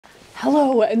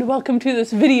Hello and welcome to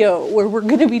this video where we're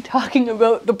going to be talking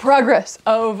about the progress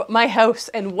of my house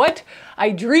and what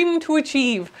I dream to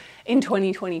achieve in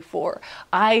 2024.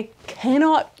 I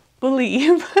cannot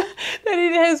believe that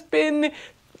it has been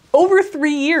over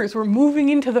 3 years. We're moving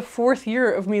into the 4th year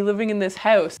of me living in this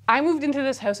house. I moved into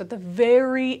this house at the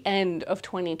very end of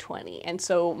 2020, and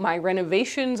so my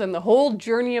renovations and the whole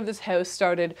journey of this house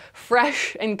started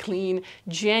fresh and clean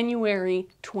January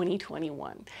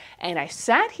 2021. And I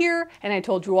sat here and I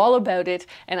told you all about it,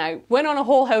 and I went on a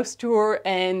whole house tour,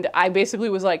 and I basically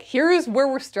was like, here's where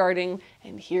we're starting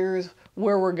and here's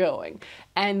where we're going.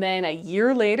 And then a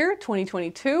year later,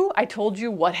 2022, I told you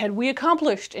what had we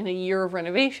accomplished in a year of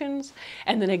renovations.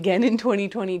 And then again in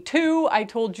 2022, I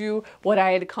told you what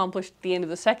I had accomplished at the end of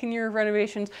the 2nd year of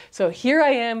renovations. So here I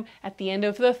am at the end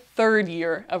of the 3rd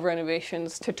year of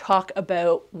renovations to talk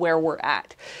about where we're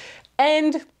at.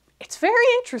 And it's very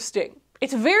interesting.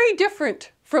 It's very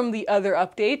different from the other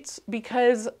updates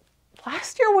because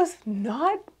last year was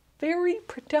not very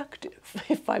productive,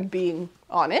 if I'm being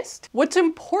honest. What's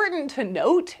important to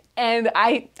note, and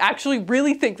I actually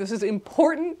really think this is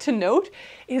important to note,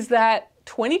 is that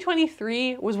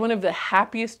 2023 was one of the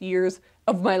happiest years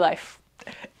of my life.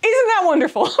 Isn't that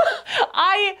wonderful?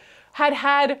 I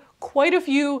had quite a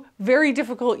few very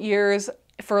difficult years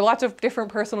for lots of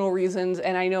different personal reasons,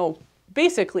 and I know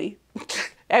basically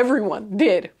everyone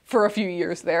did for a few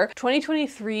years there.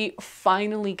 2023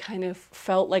 finally kind of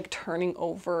felt like turning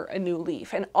over a new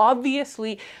leaf. And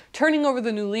obviously, turning over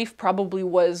the new leaf probably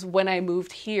was when I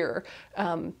moved here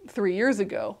 3 years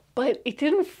ago. But it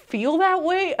didn't feel that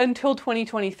way until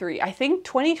 2023. I think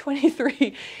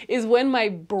 2023 is when my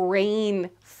brain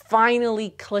finally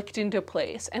clicked into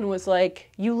place and was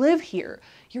like, you live here.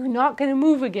 You're not gonna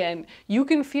move again. You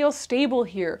can feel stable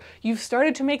here. You've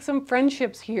started to make some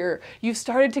friendships here. You've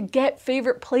started to get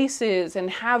favorite places and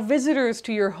have visitors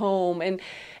to your home. And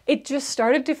it just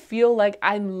started to feel like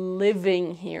I'm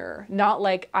living here, not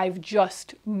like I've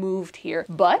just moved here.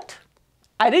 But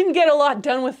I didn't get a lot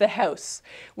done with the house.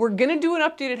 We're gonna do an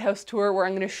updated house tour where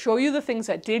I'm gonna show you the things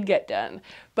that did get done.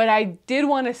 But I did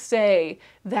wanna say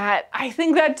that I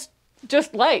think that's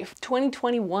just life.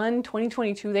 2021,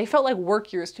 2022, they felt like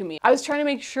work years to me. I was trying to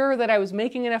make sure that I was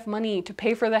making enough money to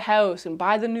pay for the house and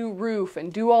buy the new roof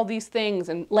and do all these things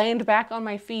and land back on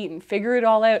my feet and figure it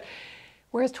all out.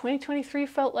 Whereas 2023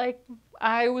 felt like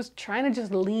I was trying to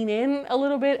just lean in a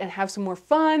little bit and have some more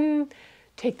fun,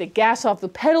 take the gas off the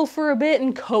pedal for a bit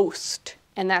and coast.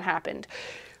 And that happened.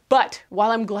 But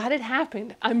while I'm glad it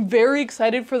happened, I'm very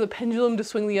excited for the pendulum to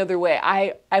swing the other way.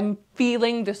 I'm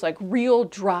feeling this like real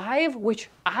drive, which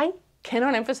I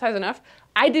cannot emphasize enough,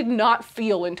 I did not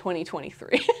feel in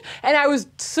 2023. And I was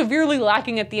severely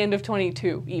lacking at the end of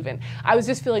 22 even. I was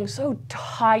just feeling so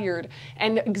tired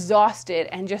and exhausted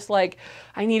and just like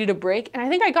I needed a break. And I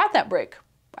think I got that break.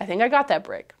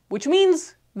 Which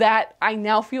means that I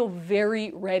now feel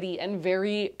very ready and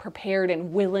very prepared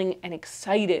and willing and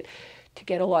excited to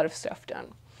get a lot of stuff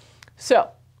done. So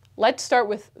let's start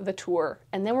with the tour,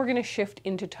 and then we're gonna shift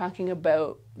into talking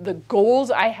about the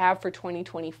goals I have for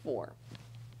 2024.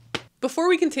 Before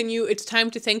we continue, it's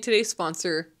time to thank today's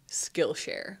sponsor,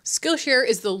 Skillshare. Skillshare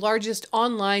is the largest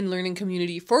online learning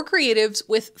community for creatives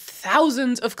with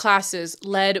thousands of classes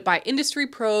led by industry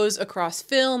pros across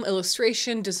film,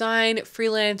 illustration, design,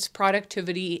 freelance,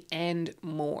 productivity, and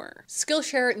more.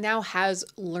 Skillshare now has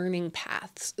learning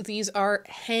paths. These are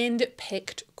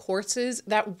hand-picked courses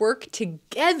that work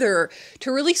together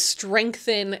to really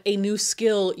strengthen a new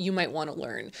skill you might want to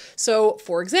learn. So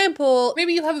for example,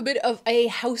 maybe you have a bit of a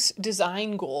house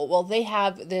design goal. Well, they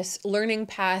have this learning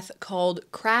path called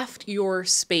Craft Your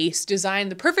Space, Design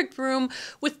the Perfect Room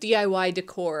with DIY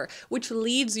Decor, which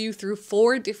leads you through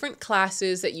 4 different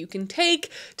classes that you can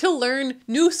take to learn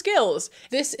new skills.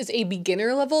 This is a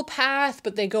beginner level path,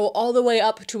 but they go all the way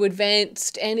up to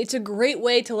advanced, and it's a great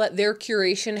way to let their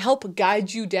curation help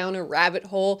guide you down a rabbit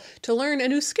hole to learn a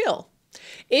new skill.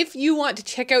 If you want to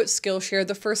check out Skillshare,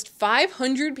 the first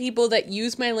 500 people that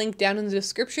use my link down in the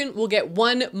description will get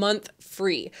 1 month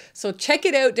free. So check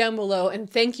it out down below, and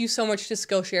thank you so much to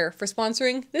Skillshare for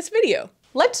sponsoring this video.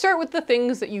 Let's start with the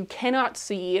things that you cannot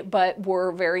see but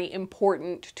were very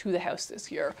important to the house this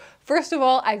year. First of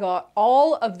all, I got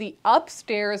all of the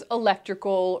upstairs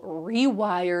electrical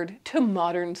rewired to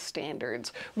modern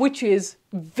standards, which is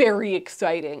very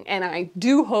exciting. And I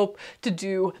do hope to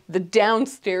do the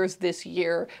downstairs this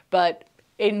year, but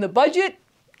in the budget,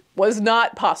 was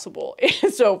not possible.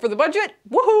 So for the budget,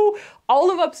 woohoo!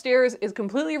 All of upstairs is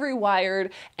completely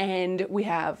rewired and we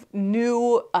have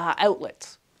new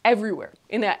outlets. everywhere.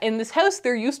 In this house,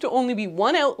 there used to only be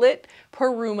one outlet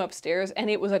per room upstairs, and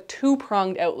it was a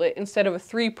 2-pronged outlet instead of a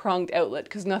 3-pronged outlet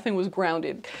because nothing was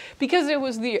grounded, because it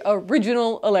was the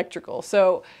original electrical.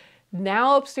 So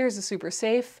now upstairs is super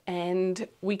safe and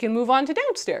we can move on to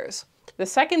downstairs. The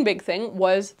second big thing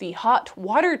was the hot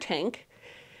water tank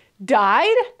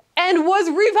died and was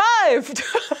revived.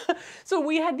 So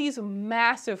we had these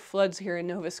massive floods here in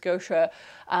Nova Scotia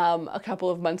a couple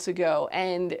of months ago,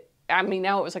 and I mean,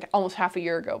 now it was like almost half a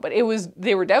year ago, but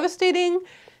they were devastating.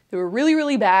 They were really,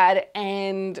 really bad,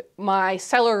 and my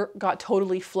cellar got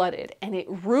totally flooded, and it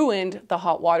ruined the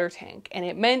hot water tank, and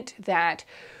it meant that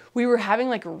we were having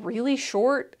like really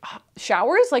short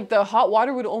showers. Like the hot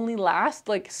water would only last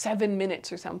like 7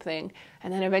 minutes or something,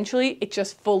 and then eventually it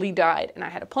just fully died, and I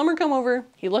had a plumber come over,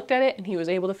 he looked at it, and he was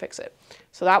able to fix it.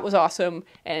 So that was awesome,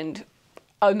 and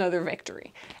another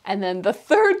victory. And then the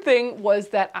third thing was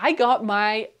that I got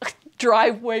my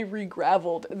driveway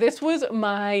re-graveled. This was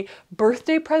my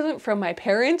birthday present from my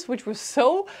parents, which was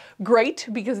so great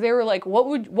because they were like, what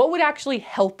would actually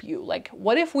help you? Like,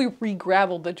 what if we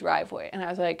re-graveled the driveway? And I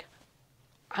was like,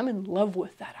 I'm in love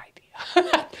with that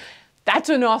idea. That's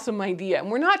an awesome idea. And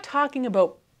we're not talking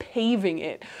about paving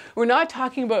it. We're not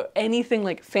talking about anything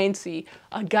like fancy.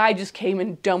 A guy just came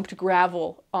and dumped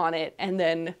gravel on it, and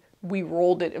then we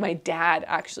rolled it. My dad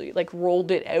actually like rolled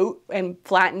it out and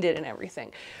flattened it and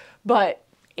everything. But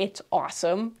it's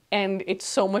awesome, and it's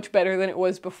so much better than it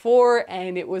was before,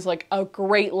 and it was like a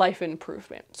great life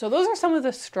improvement. So those are some of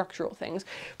the structural things.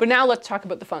 But now let's talk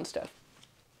about the fun stuff.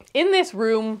 In this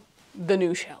room, the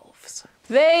new shelves.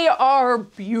 They are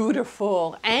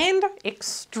beautiful and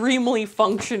extremely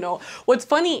functional. What's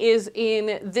funny is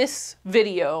in this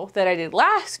video that I did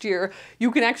last year, you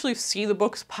can actually see the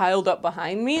books piled up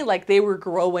behind me, like they were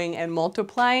growing and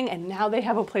multiplying, and now they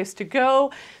have a place to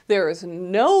go. There is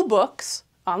no books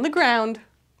on the ground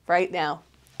right now,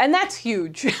 and that's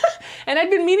huge. And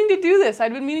I'd been meaning to do this.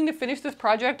 I'd been meaning to finish this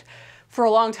project for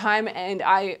a long time, and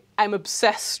I'm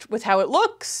obsessed with how it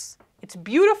looks. It's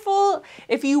beautiful.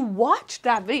 If you watched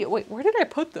that video, wait, where did I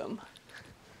put them?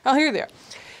 Oh, here they are.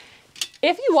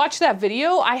 If you watched that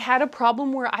video, I had a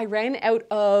problem where I ran out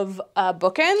of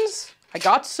bookends. I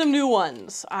got some new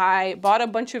ones. I bought a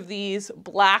bunch of these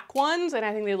black ones, and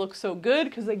I think they look so good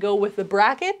because they go with the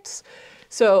brackets.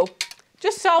 So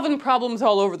just solving problems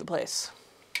all over the place.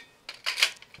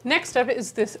 Next up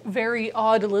is this very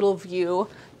odd little view,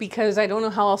 because I don't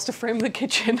know how else to frame the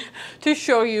kitchen to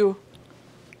show you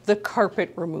the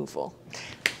carpet removal.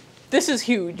 This is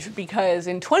huge because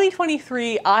in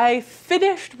 2023, I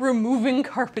finished removing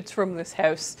carpets from this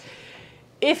house.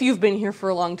 If you've been here for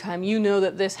a long time, you know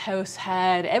that this house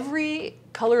had every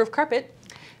color of carpet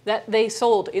that they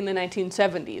sold in the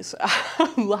 1970s.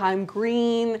 Lime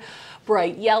green,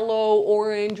 bright yellow,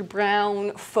 orange,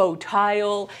 brown, faux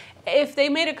tile. If they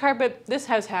made a carpet, this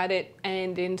house had it,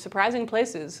 and in surprising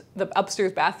places. The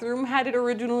upstairs bathroom had it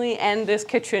originally, and this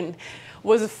kitchen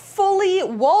was fully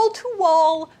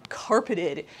wall-to-wall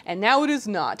carpeted, and now it is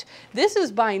not. This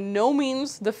is by no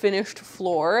means the finished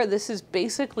floor. This is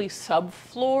basically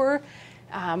subfloor,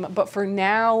 but for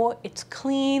now, it's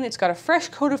clean. It's got a fresh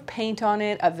coat of paint on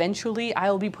it. Eventually,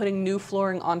 I'll be putting new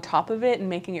flooring on top of it and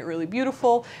making it really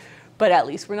beautiful, but at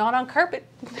least we're not on carpet.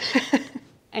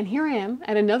 And here I am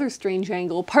at another strange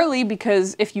angle, partly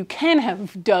because if you can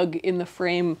have dug in the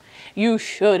frame, you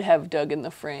should have dug in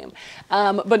the frame.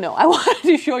 But no, I wanted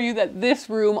to show you that this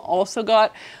room also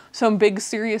got some big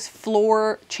serious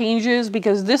floor changes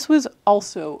because this was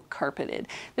also carpeted.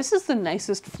 This is the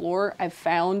nicest floor I've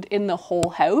found in the whole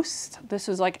house. This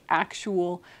is like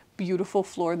actual beautiful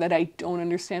floor that I don't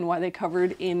understand why they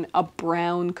covered in a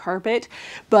brown carpet.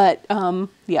 But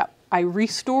yeah. I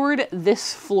restored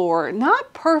this floor,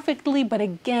 not perfectly, but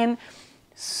again,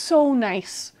 so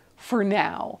nice for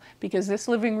now, because this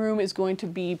living room is going to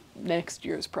be next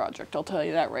year's project, I'll tell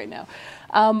you that right now.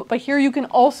 But here you can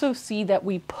also see that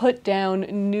we put down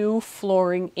new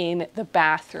flooring in the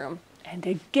bathroom. And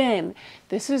again,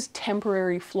 this is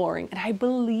temporary flooring, and I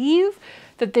believe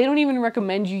that they don't even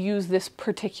recommend you use this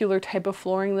particular type of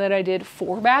flooring that I did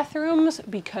for bathrooms,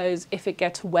 because if it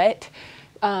gets wet,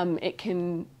 it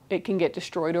can get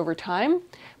destroyed over time.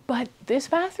 But this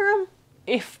bathroom,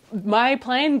 if my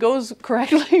plan goes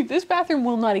correctly, this bathroom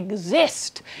will not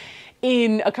exist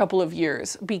in a couple of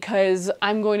years because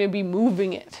I'm going to be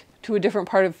moving it to a different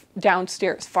part of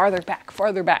downstairs, farther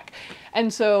back.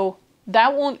 And so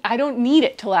that I don't need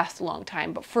it to last a long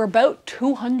time, but for about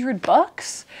 200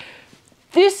 bucks,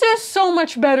 this is so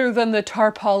much better than the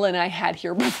tarpaulin I had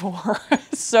here before.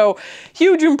 So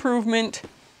huge improvement.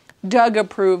 Doug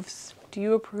approves. Do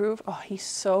you approve? Oh, he's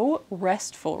so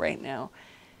restful right now.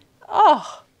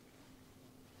 Oh,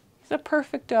 he's a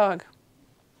perfect dog.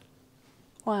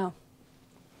 Wow.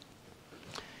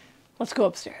 Let's go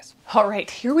upstairs. All right,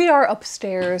 here we are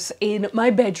upstairs in my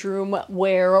bedroom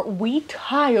where we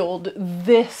tiled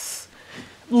this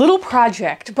little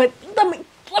project, but let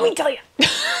me tell you,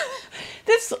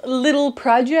 this little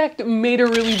project made a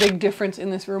really big difference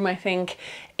in this room, I think.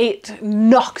 It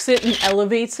knocks it and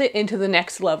elevates it into the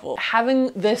next level.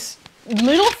 Having this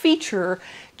little feature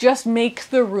just makes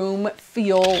the room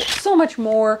feel so much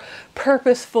more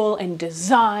purposeful and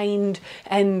designed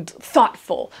and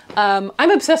thoughtful. I'm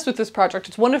obsessed with this project.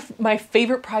 It's one of my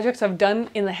favorite projects I've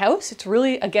done in the house. It's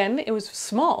really, again, it was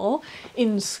small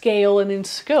in scale and in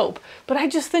scope, but I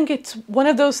just think it's one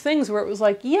of those things where it was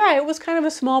like, yeah, it was kind of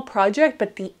a small project,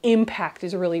 but the impact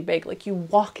is really big. Like you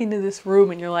walk into this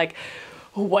room and you're like,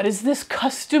 what is this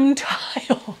custom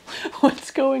tile?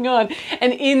 What's going on?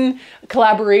 And in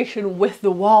collaboration with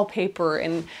the wallpaper,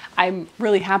 and I'm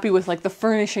really happy with like the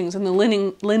furnishings and the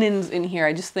linens in here.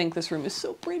 I just think this room is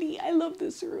so pretty. I love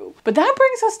this room. But that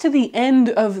brings us to the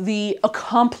end of the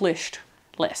accomplished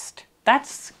list.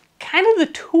 That's kind of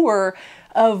the tour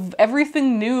of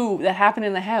everything new that happened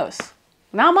in the house.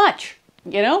 Not much,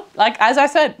 you know? Like, as I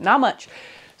said, not much.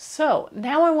 So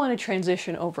now I want to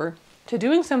transition over to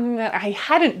doing something that I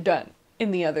hadn't done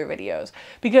in the other videos,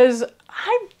 because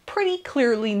I pretty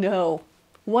clearly know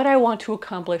what I want to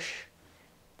accomplish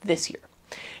this year.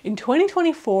 In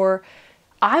 2024,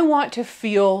 I want to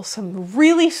feel some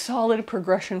really solid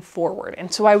progression forward.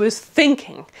 And so I was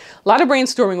thinking, a lot of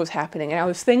brainstorming was happening, and I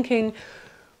was thinking,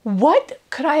 what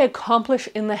could I accomplish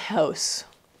in the house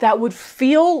that would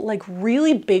feel like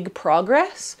really big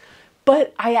progress,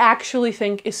 but I actually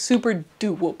think is super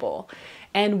doable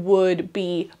and would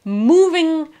be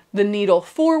moving the needle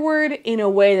forward in a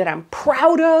way that I'm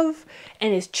proud of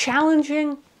and is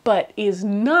challenging, but is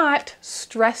not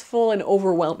stressful and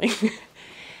overwhelming.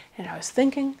 And I was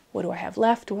thinking, what do I have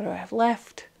left? What do I have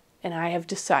left? And I have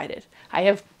decided. I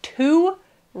have 2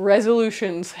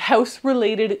 resolutions,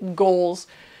 house-related goals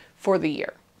for the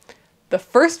year. The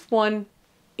first one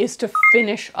is to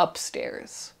finish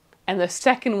upstairs. And the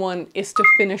second one is to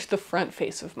finish the front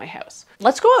face of my house.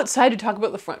 Let's go outside to talk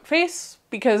about the front face,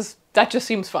 because that just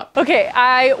seems fun. Okay,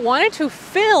 I wanted to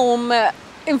film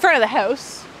in front of the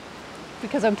house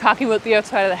because I'm talking about the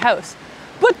outside of the house.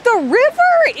 But the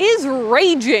river is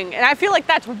raging, and I feel like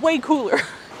that's way cooler.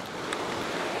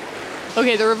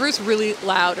 Okay, the river's really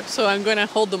loud, so I'm gonna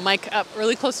hold the mic up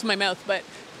really close to my mouth, but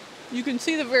you can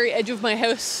see the very edge of my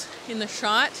house in the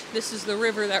shot. This is the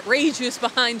river that rages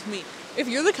behind me. If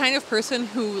you're the kind of person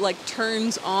who like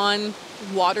turns on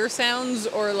water sounds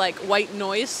or like white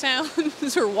noise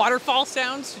sounds or waterfall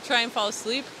sounds to try and fall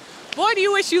asleep, boy, do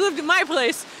you wish you lived in my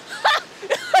place.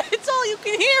 It's all you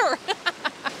can hear.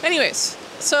 Anyways,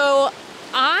 so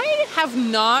I have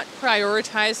not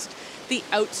prioritized the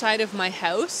outside of my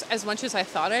house as much as I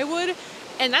thought I would,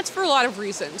 and that's for a lot of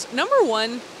reasons. Number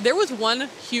one, there was one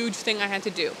huge thing I had to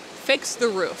do: fix the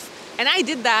roof. And I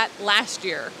did that last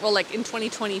year, well, like in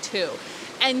 2022.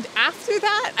 And after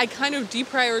that, I kind of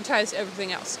deprioritized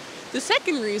everything else. The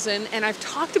second reason, and I've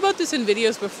talked about this in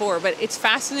videos before, but it's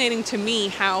fascinating to me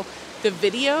how the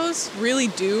videos really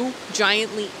do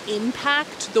giantly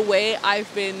impact the way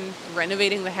I've been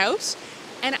renovating the house.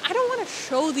 And I don't want to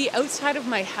show the outside of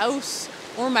my house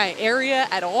or my area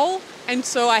at all. And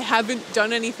so I haven't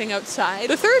done anything outside.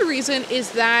 The third reason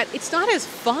is that it's not as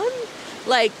fun.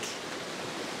 Like,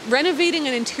 renovating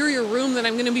an interior room that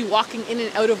I'm going to be walking in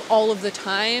and out of all of the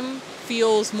time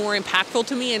feels more impactful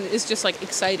to me and is just like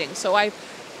exciting. So I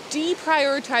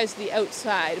deprioritized the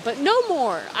outside, but no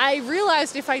more. I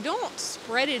realized if I don't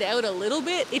spread it out a little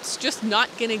bit, it's just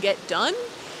not going to get done.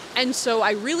 And so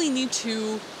I really need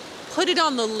to put it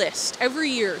on the list every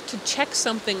year to check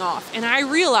something off. And I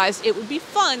realized it would be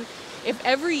fun if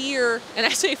every year, and I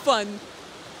say fun,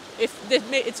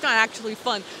 it's not actually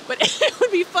fun, but it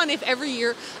would be fun if every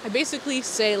year I basically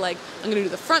say, like, I'm going to do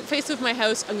the front face of my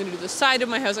house, I'm going to do the side of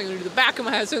my house, I'm going to do the back of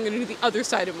my house, I'm going to do the other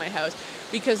side of my house.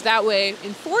 Because that way,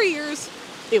 in 4 years,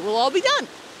 it will all be done.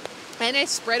 And I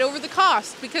spread over the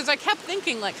cost, because I kept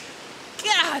thinking, like,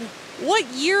 God, what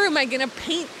year am I going to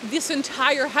paint this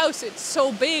entire house? It's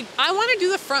so big. I want to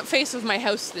do the front face of my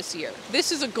house this year.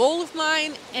 This is a goal of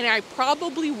mine, and I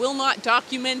probably will not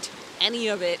document any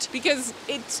of it because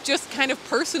it's just kind of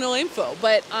personal info,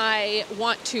 but I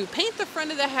want to paint the front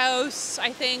of the house,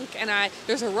 I think, and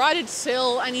there's a rotted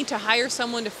sill. I need to hire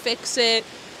someone to fix it.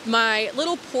 My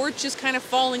little porch is kind of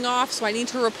falling off, so I need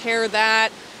to repair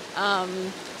that.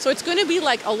 So it's going to be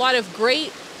like a lot of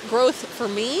great growth for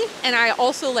me, and I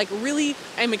also like really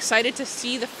am excited to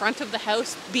see the front of the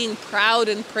house being proud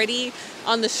and pretty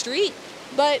on the street,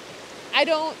 but I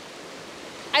don't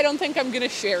think I'm gonna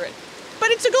share it. But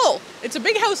it's a goal. It's a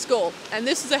big house goal, and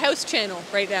this is a house channel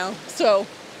right now. So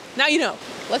now you know.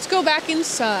 Let's go back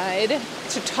inside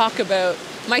to talk about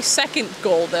my second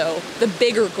goal though, the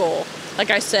bigger goal. Like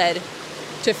I said,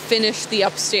 to finish the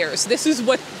upstairs. This is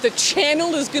what the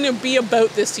channel is gonna be about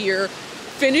this year,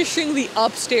 finishing the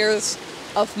upstairs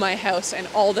of my house and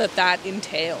all that that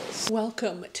entails.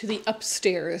 Welcome to the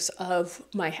upstairs of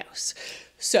my house.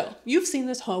 So you've seen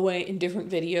this hallway in different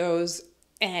videos,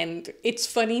 and it's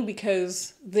funny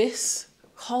because this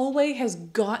hallway has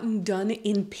gotten done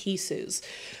in pieces.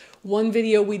 One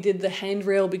video we did the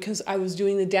handrail because I was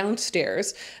doing the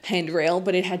downstairs handrail,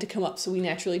 but it had to come up, so we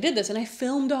naturally did this. And I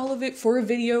filmed all of it for a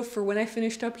video for when I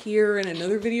finished up here, and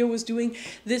another video was doing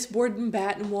this board and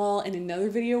batten wall, and another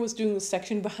video was doing the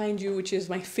section behind you, which is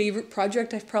my favorite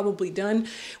project I've probably done,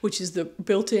 which is the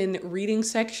built-in reading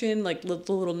section, like the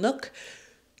little nook.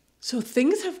 So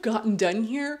things have gotten done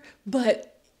here, but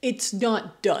it's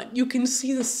not done. You can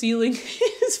see the ceiling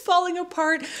is falling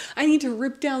apart. I need to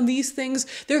rip down these things.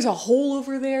 There's a hole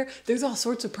over there. There's all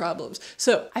sorts of problems.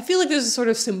 So I feel like this is sort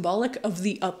of symbolic of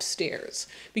the upstairs,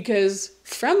 because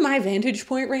from my vantage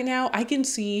point right now, I can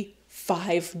see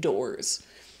 5 doors.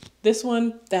 This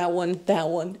one,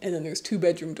 and then there's 2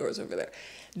 bedroom doors over there.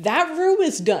 That room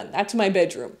is done. That's my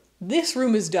bedroom. This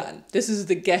room is done. This is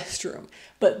the guest room.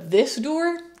 But this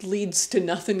door leads to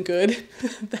nothing good.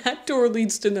 That door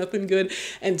leads to nothing good,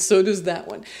 and so does that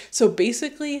one. So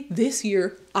basically, this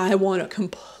year, I want to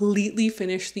completely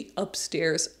finish the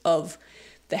upstairs of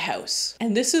the house.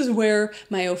 And this is where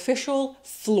my official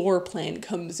floor plan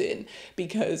comes in,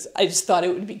 because I just thought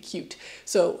it would be cute.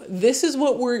 So this is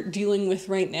what we're dealing with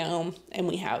right now, and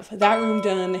we have that room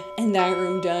done and that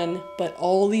room done, but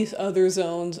all these other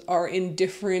zones are in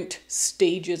different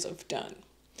stages of done.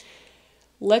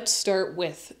 Let's start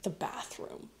with the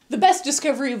bathroom. The best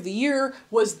discovery of the year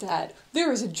was that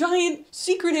there is a giant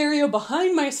secret area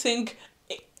behind my sink.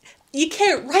 You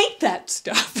can't write that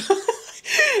stuff.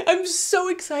 I'm so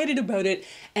excited about it.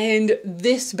 And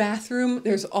this bathroom,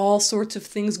 there's all sorts of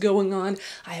things going on.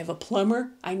 I have a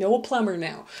plumber. I know a plumber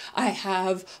now. I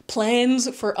have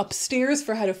plans for upstairs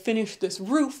for how to finish this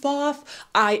roof off.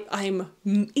 I'm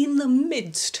in the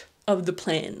midst of the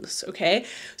plans, okay?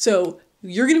 So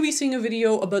you're going to be seeing a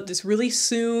video about this really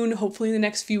soon, hopefully in the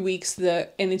next few weeks, and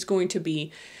it's going to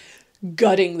be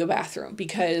gutting the bathroom,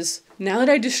 because now that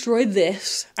I destroyed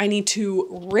this, I need to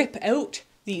rip out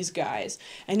these guys.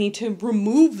 I need to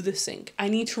remove the sink. I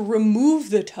need to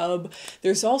remove the tub.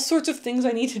 There's all sorts of things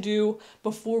I need to do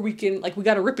before we can, like, we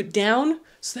got to rip it down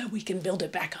so that we can build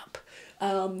it back up.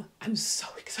 I'm so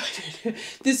excited.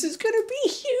 This is gonna be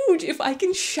huge. If I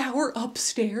can shower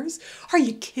upstairs, are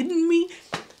you kidding me?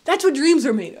 That's what dreams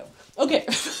are made of. Okay.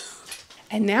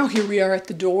 And now here we are at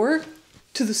the door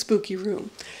to the spooky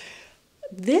room.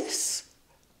 This,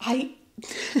 I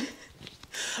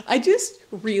just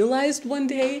realized one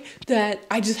day that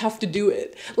I just have to do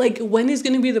it. Like, when is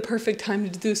going to be the perfect time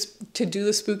to do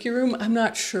the spooky room? I'm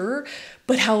not sure,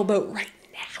 but how about right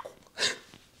now?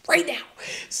 Right now.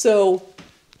 So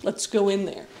let's go in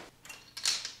there.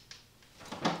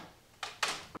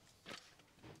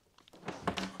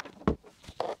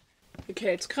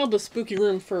 Okay, it's called the spooky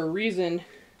room for a reason.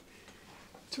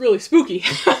 It's really spooky.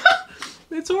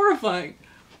 It's horrifying.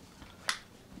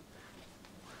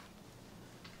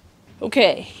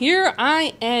 Okay, here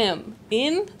I am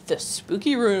in the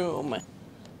spooky room.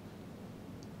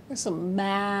 There's some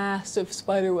massive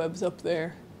spider webs up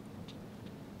there.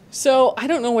 So I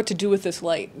don't know what to do with this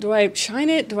light. Do I shine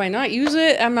it? Do I not use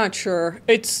it? I'm not sure.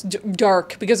 It's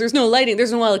dark because there's no lighting.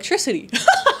 There's no electricity.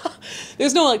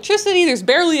 There's no electricity. There's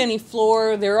barely any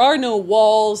floor. There are no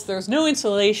walls. There's no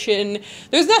insulation.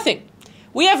 There's nothing.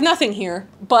 We have nothing here,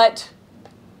 but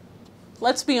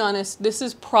let's be honest, this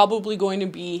is probably going to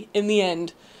be, in the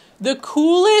end, the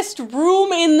coolest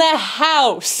room in the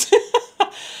house.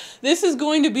 This is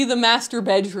going to be the master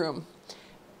bedroom.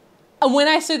 And when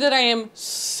I say that, I am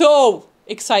so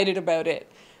excited about it.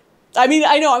 I mean,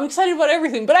 I know I'm excited about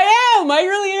everything, but I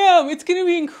really am. It's going to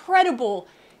be incredible.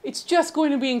 It's just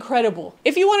going to be incredible.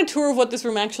 If you want a tour of what this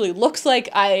room actually looks like,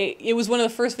 it was one of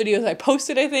the first videos I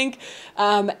posted, I think.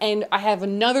 And I have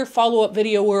another follow-up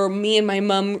video where me and my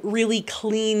mom really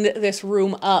cleaned this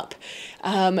room up.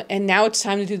 And now it's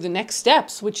time to do the next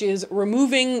steps, which is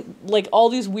removing like all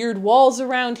these weird walls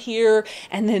around here,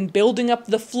 and then building up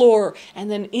the floor,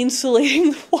 and then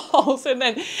insulating the walls, and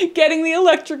then getting the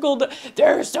electrical.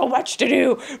 There's so much to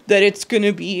do that it's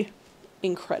gonna be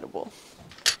incredible.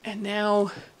 And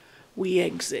now we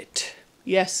exit.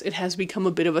 Yes, it has become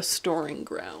a bit of a storing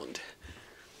ground.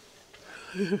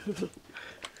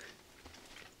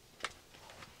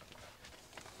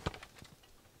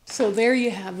 So there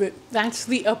you have it. That's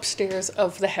the upstairs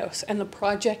of the house and the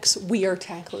projects we are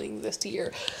tackling this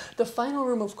year. The final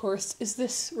room, of course, is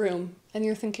this room. And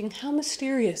you're thinking, how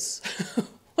mysterious.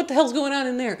 What the hell's going on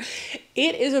in there?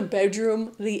 It is a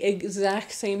bedroom the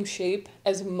exact same shape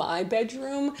as my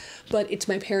bedroom, but it's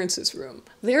my parents' room.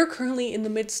 They're currently in the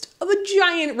midst of a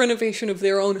giant renovation of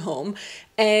their own home,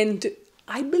 and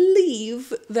I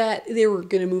believe that they were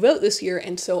going to move out this year,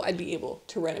 and so I'd be able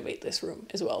to renovate this room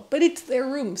as well. But it's their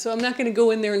room, so I'm not going to go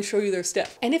in there and show you their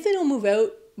stuff. And if they don't move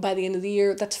out by the end of the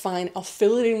year, that's fine. I'll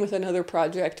fill it in with another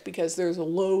project because there's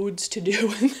loads to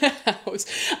do in the house.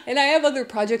 And I have other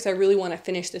projects I really want to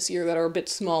finish this year that are a bit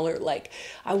smaller. Like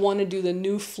I want to do the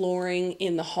new flooring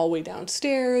in the hallway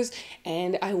downstairs,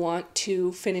 and I want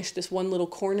to finish this one little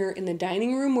corner in the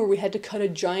dining room where we had to cut a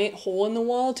giant hole in the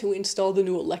wall to install the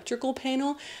new electrical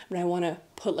panel. And I want to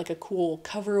put like a cool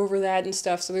cover over that and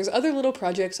stuff. So there's other little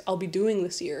projects I'll be doing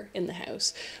this year in the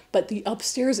house, but the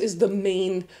upstairs is the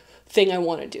main thing I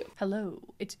want to do. Hello,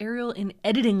 it's Ariel in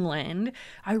editing land.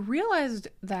 I realized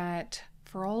that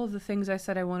for all of the things I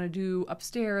said I want to do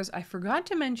upstairs, I forgot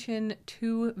to mention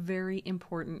two very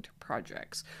important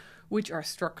projects, which are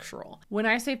structural. When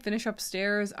I say finish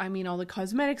upstairs, I mean all the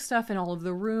cosmetic stuff in all of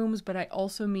the rooms, but I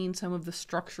also mean some of the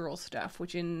structural stuff,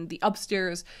 which in the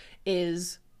upstairs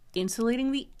is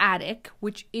insulating the attic,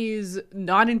 which is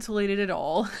not insulated at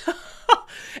all,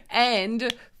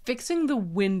 and fixing the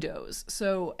windows.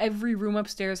 So every room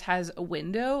upstairs has a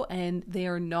window and they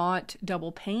are not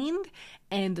double paned,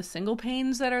 and the single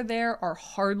panes that are there are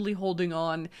hardly holding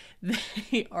on.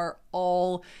 They are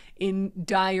all in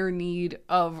dire need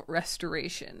of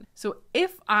restoration. So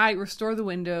if I restore the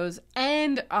windows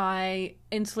and I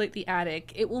insulate the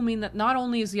attic, it will mean that not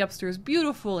only is the upstairs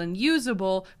beautiful and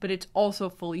usable, but it's also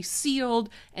fully sealed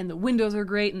and the windows are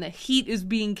great and the heat is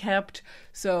being kept.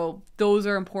 So those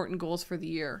are important goals for the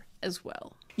year as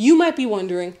well. You might be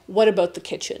wondering, what about the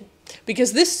kitchen?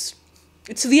 Because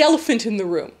it's the elephant in the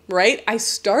room, right? I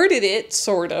started it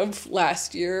sort of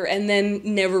last year and then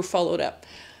never followed up.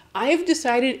 I've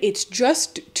decided it's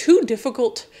just too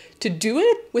difficult to do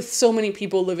it with so many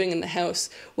people living in the house.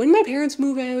 When my parents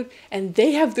move out and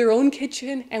they have their own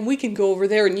kitchen and we can go over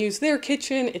there and use their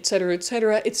kitchen, etc.,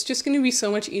 etc., it's just going to be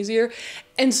so much easier.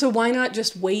 And so why not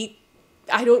just wait?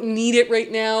 I don't need it right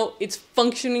now. It's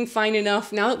functioning fine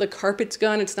enough. Now that the carpet's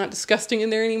gone, it's not disgusting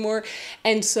in there anymore.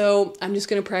 And so I'm just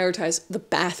going to prioritize the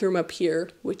bathroom up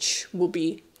here, which will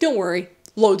be, don't worry,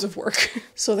 loads of work.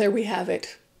 So there we have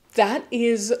it. That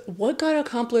is what got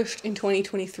accomplished in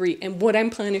 2023 and what I'm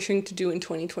planning to do in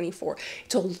 2024.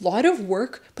 It's a lot of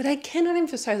work, but I cannot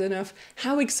emphasize enough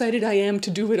how excited I am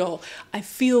to do it all. I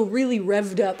feel really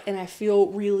revved up and I feel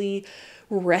really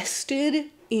rested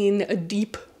in a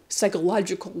deep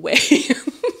psychological way.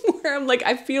 Where I'm like,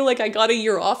 I feel like I got a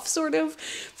year off sort of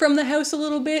from the house a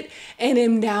little bit,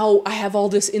 and now I have all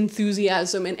this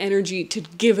enthusiasm and energy to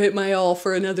give it my all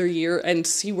for another year and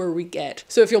see where we get.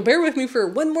 So if you'll bear with me for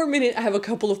one more minute, I have a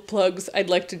couple of plugs I'd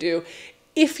like to do.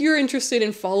 If you're interested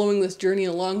in following this journey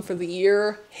along for the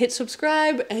year, hit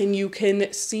subscribe and you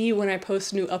can see when I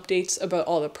post new updates about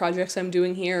all the projects I'm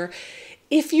doing here.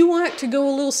 If you want to go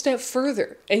a little step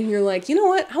further and you're like, you know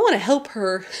what, I want to help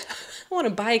her. I want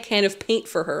to buy a can of paint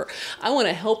for her. I want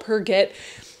to help her get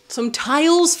some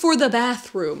tiles for the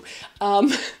bathroom.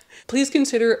 Please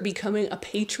consider becoming a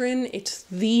patron. It's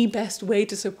the best way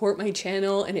to support my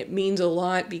channel, and it means a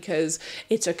lot because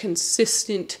it's a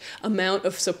consistent amount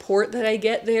of support that I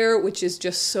get there, which is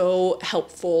just so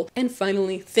helpful. And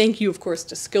finally, thank you, of course,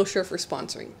 to Skillshare for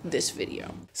sponsoring this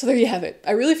video. So there you have it.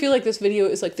 I really feel like this video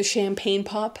is like the champagne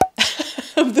pop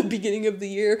of the beginning of the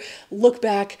year. Look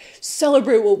back,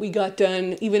 celebrate what we got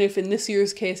done, even if in this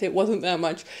year's case it wasn't that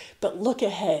much, but look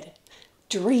ahead,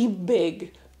 dream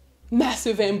big.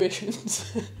 Massive ambitions.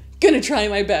 Gonna try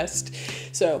my best.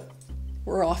 So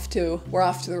we're off to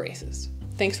the races.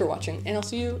 Thanks for watching, and I'll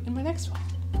see you in my next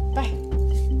one. Bye.